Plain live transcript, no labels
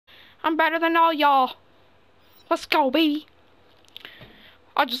I'm better than all y'all. Let's go, baby.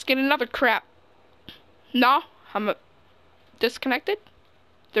 I'll just get another crap. No, I'm disconnected?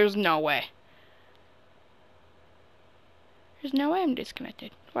 There's no way. There's no way I'm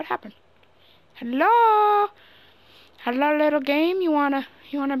disconnected. What happened? Hello? Hello, little game. You wanna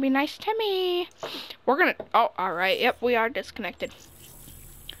be nice to me? We're gonna, oh, alright. Yep, we are disconnected.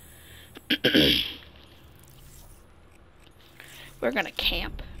 We're gonna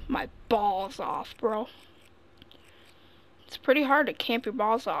camp my balls off, bro. It's pretty hard to camp your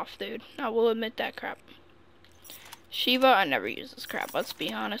balls off, dude. I will admit that crap. Shiva, I never use this crap, let's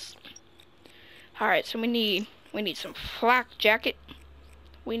be honest. Alright, so we need some flak jacket.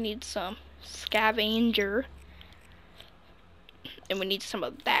 We need some scavenger. And we need some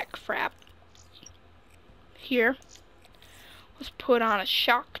of that crap. Here. Let's put on a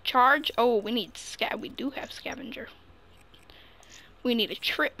shock charge. Oh, we need we do have scavenger. We need a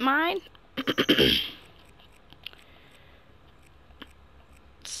trip mine.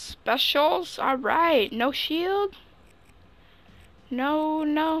 Specials, alright. No shield. No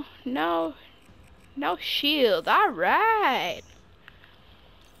shield. Alright.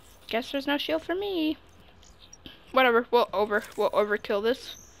 Guess there's no shield for me. Whatever, we'll overkill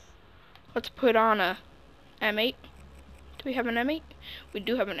this. Let's put on a M8. Do we have an M8? We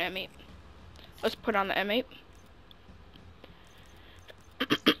do have an M8. Let's put on the M8.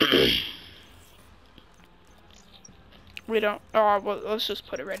 We don't, oh, well, let's just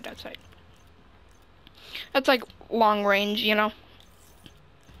put it right that side. That's like long range, you know.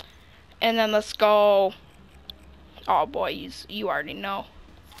 And then let's go, oh boy, you already know.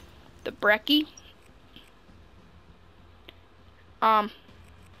 The brekkie.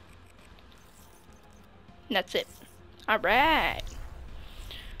 That's it. Alright.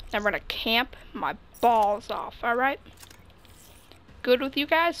 Now we're gonna camp my balls off, alright? Good with you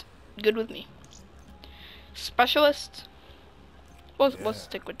guys? Good with me. Specialists? We'll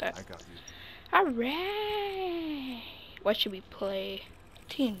stick with that. Alright. What should we play?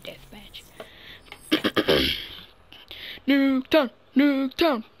 Team deathmatch. Nuketown,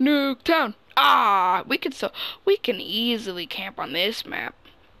 Nuketown, Nuketown. Ah, we can easily camp on this map.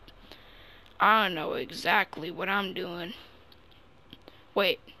 I know exactly what I'm doing.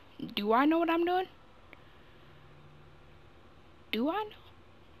 Wait, do I know what I'm doing? Do I know?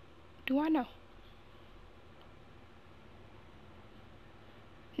 Do I know?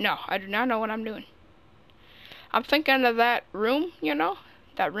 No, I do not know what I'm doing. I'm thinking of that room, you know?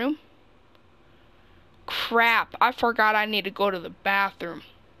 That room. Crap, I forgot I need to go to the bathroom.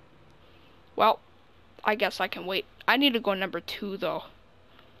 Well, I guess I can wait. I need to go number 2, though.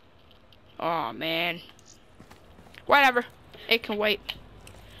 Oh, man. Whatever. It can wait.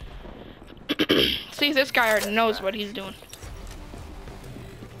 See, this guy already knows what he's doing.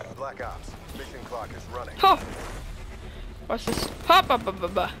 Black Ops. Mission clock is running. Oh. What's this? Hop up, up,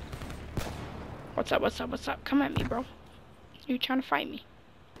 up, up. What's up? What's up? What's up? Come at me, bro. You trying to fight me?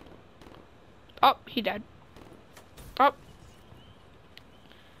 Oh, he died. Oh.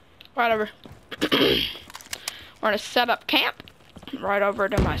 Whatever. We're gonna set up camp right over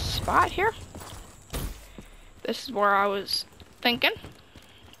to my spot here. This is where I was thinking.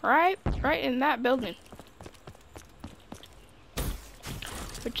 Right in that building.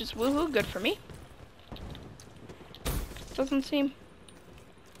 Which is woohoo, good for me. Doesn't seem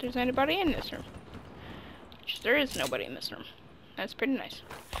there's anybody in this room. Which there is nobody in this room. That's pretty nice.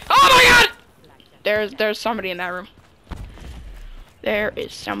 Oh my god! There's somebody in that room. There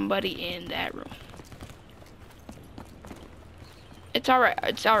is somebody in that room. It's alright,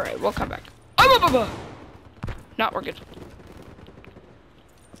 we'll come back. Oh, not working.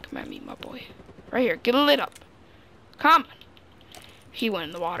 Come at me, my boy. Right here, get lit up. Come on. He went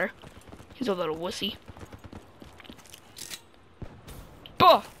in the water. He's a little wussy.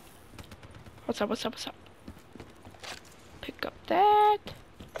 Buh! What's up, what's up, what's up? Pick up that.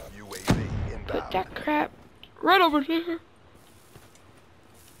 UAV inbound. Put that crap right over there.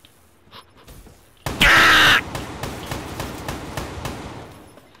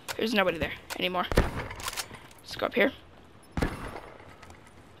 There's nobody there anymore. Let's go up here.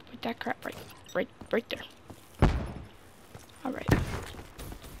 Put that crap right there. Alright.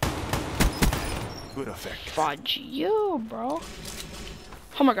 Good effect. Fudge you, bro.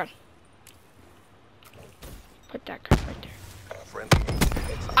 Oh my god. Put that crap right there.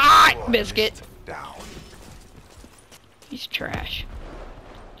 Ah, biscuit. Down. He's trash.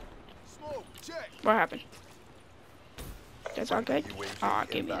 What happened? That's all good. Aw,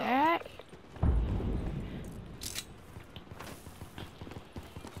 give me that.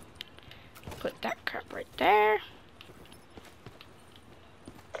 Put that crap right there.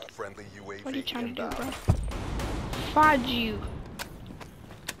 Friendly UAV What are you trying to do, bro? inbound. Fudge you.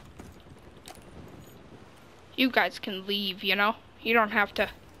 You guys can leave, you know? You don't have to.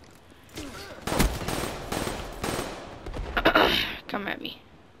 Come at me.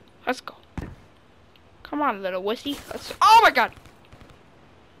 Let's go. Come on, little wussy. Let's. Oh my god!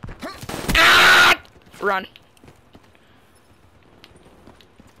 Ah! Run.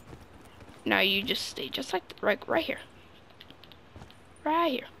 Now you just stay just like right here.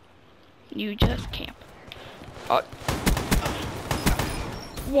 Right here. You just camp. Oh.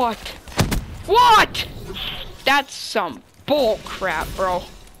 What? What? That's some bull crap, bro.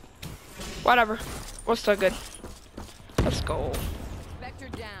 Whatever. We're still good. Let's go. Vector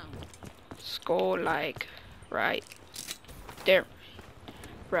down. Let's go like right there.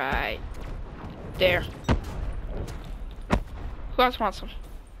 Right there. Who else wants some?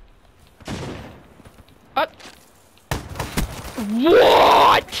 What?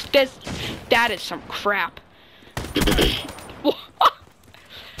 What? That is some crap.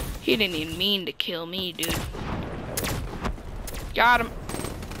 He didn't even mean to kill me, dude. Got him.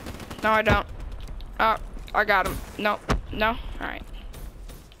 No, I don't. Oh, I got him. No, no. All right.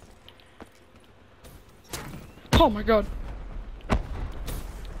 Oh my god.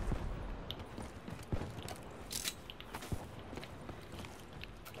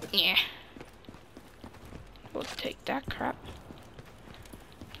 Yeah. We'll take that crap.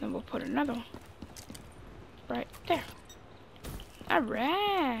 Then we'll put another one right there.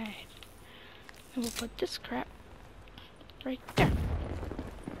 Alright. And we'll put this crap right there.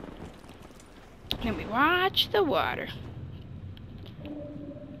 Then we watch the water.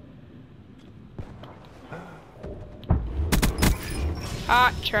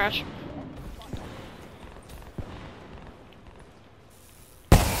 Hot trash.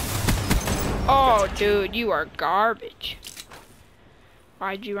 Oh, dude, you are garbage.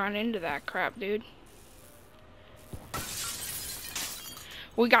 Why'd you run into that crap, dude?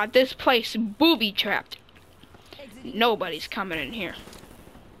 We got this place booby trapped. Nobody's coming in here.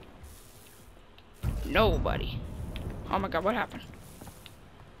 Nobody. Oh my god, what happened?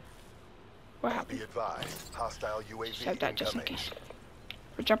 What happened? Be advised, hostile UAV Save that just in incoming. case.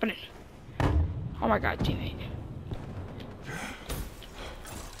 We're jumping in. Oh my god, teammate.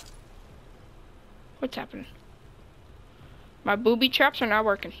 What's happening? My booby traps are not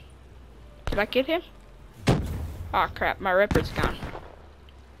working. Did I get him? Oh crap, my ripper's gone.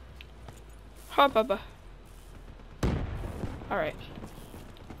 Oh, Bubba. Alright.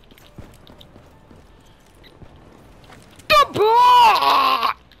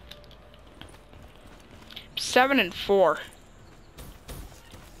 7 and 4.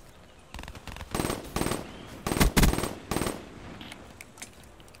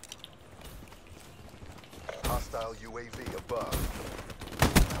 Hostile UAV above.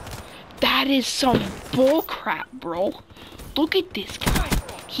 That is some bullcrap, bro. Look at this guy.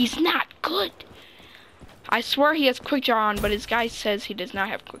 He's not good. I swear he has quick draw on, but his guy says he does not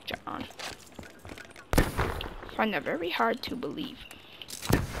have quick draw on. I find that very hard to believe.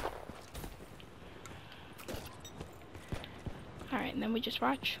 Alright, and then we just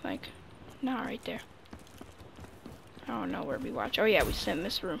watch, like, no, right there. I don't know where we watch. Oh yeah, we sit in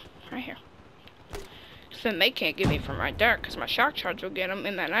this room, right here. So then they can't get me from right there, because my shock charge will get them,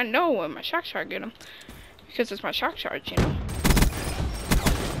 and then I know when my shock charge get them, because it's my shock charge, you know.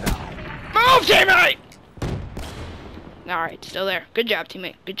 Move, teammate! Alright, still there. Good job,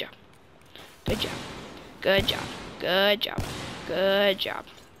 teammate. Good job. Good job. Good job. Good job. Good job.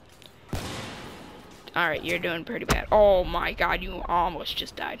 Alright, you're doing pretty bad. Oh my god, you almost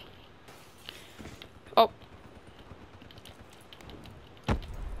just died. Oh.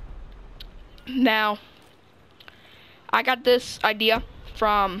 Now, I got this idea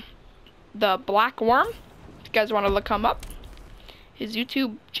from the Black Worm. If you guys want to look him up. His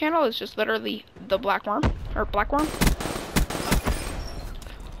YouTube channel is just literally the Black Worm, or Black Worm.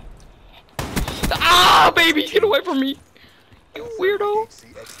 Ah, baby, get away from me, you weirdo!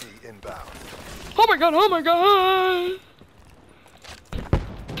 HCXD inbound. Oh my god, oh my god!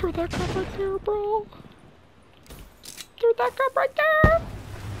 Throw that crap right there, bro. Throw that crap right there.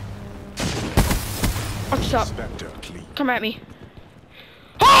 What's up? Come at me.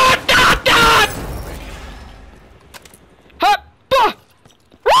 Oh, stop, stop! Hup, bah!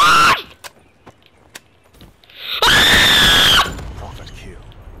 Run! Ah! Profit kill.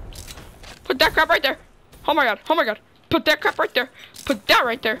 Put that crap right there. Oh my god, oh my god. Put that crap right there. Put that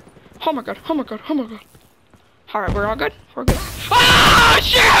right there. Oh my god, oh my god, oh my god. Alright, we're all good? We're good. Ah,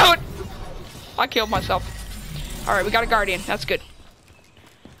 shoot! I killed myself. Alright, we got a guardian. That's good.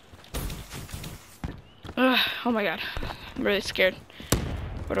 Oh my god. I'm really scared.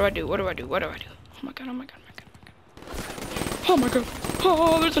 What do I do? What do I do? What do I do? Oh my god, oh my god, oh my god, oh my god. Oh my god.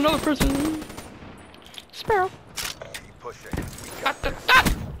 Oh, there's another person. Sparrow. Keep pushing. We got Ah, this. ah,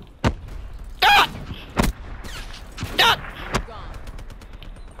 ah. Ah.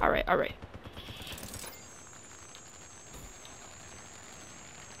 Alright, alright.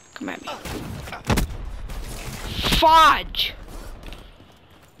 Come at me. Fudge!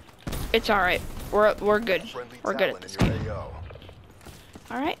 It's alright. We're good. Friendly We're good at Talon this in game. your AO.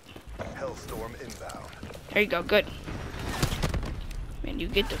 Alright. Hellstorm inbound. There you go, good. Man, you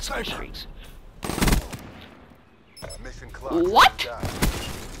get those high streaks. Mission clock. What?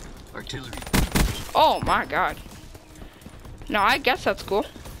 Artillery. Oh my god. No, I guess that's cool.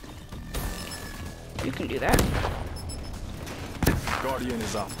 You can do that. Guardian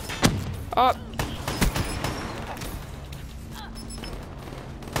is up. Up.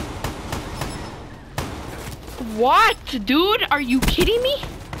 What, dude? Are you kidding me?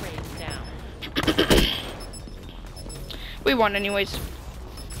 We won anyways.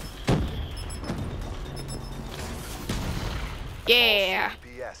 Yeah.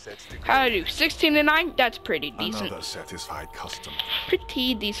 CP assets to How do I do? 16-9? That's pretty decent. Another satisfied customer.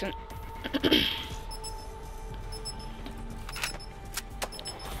 Pretty decent.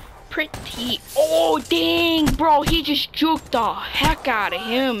 Pretty. Oh, dang, bro. He just juked the heck out of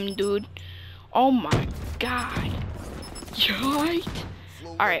him, dude. Oh my god. Right?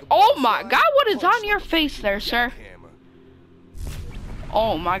 Alright. Oh my god, what is on your face there, sir?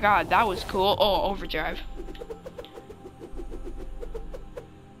 Oh my god, that was cool. Oh, overdrive.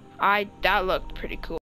 That looked pretty cool.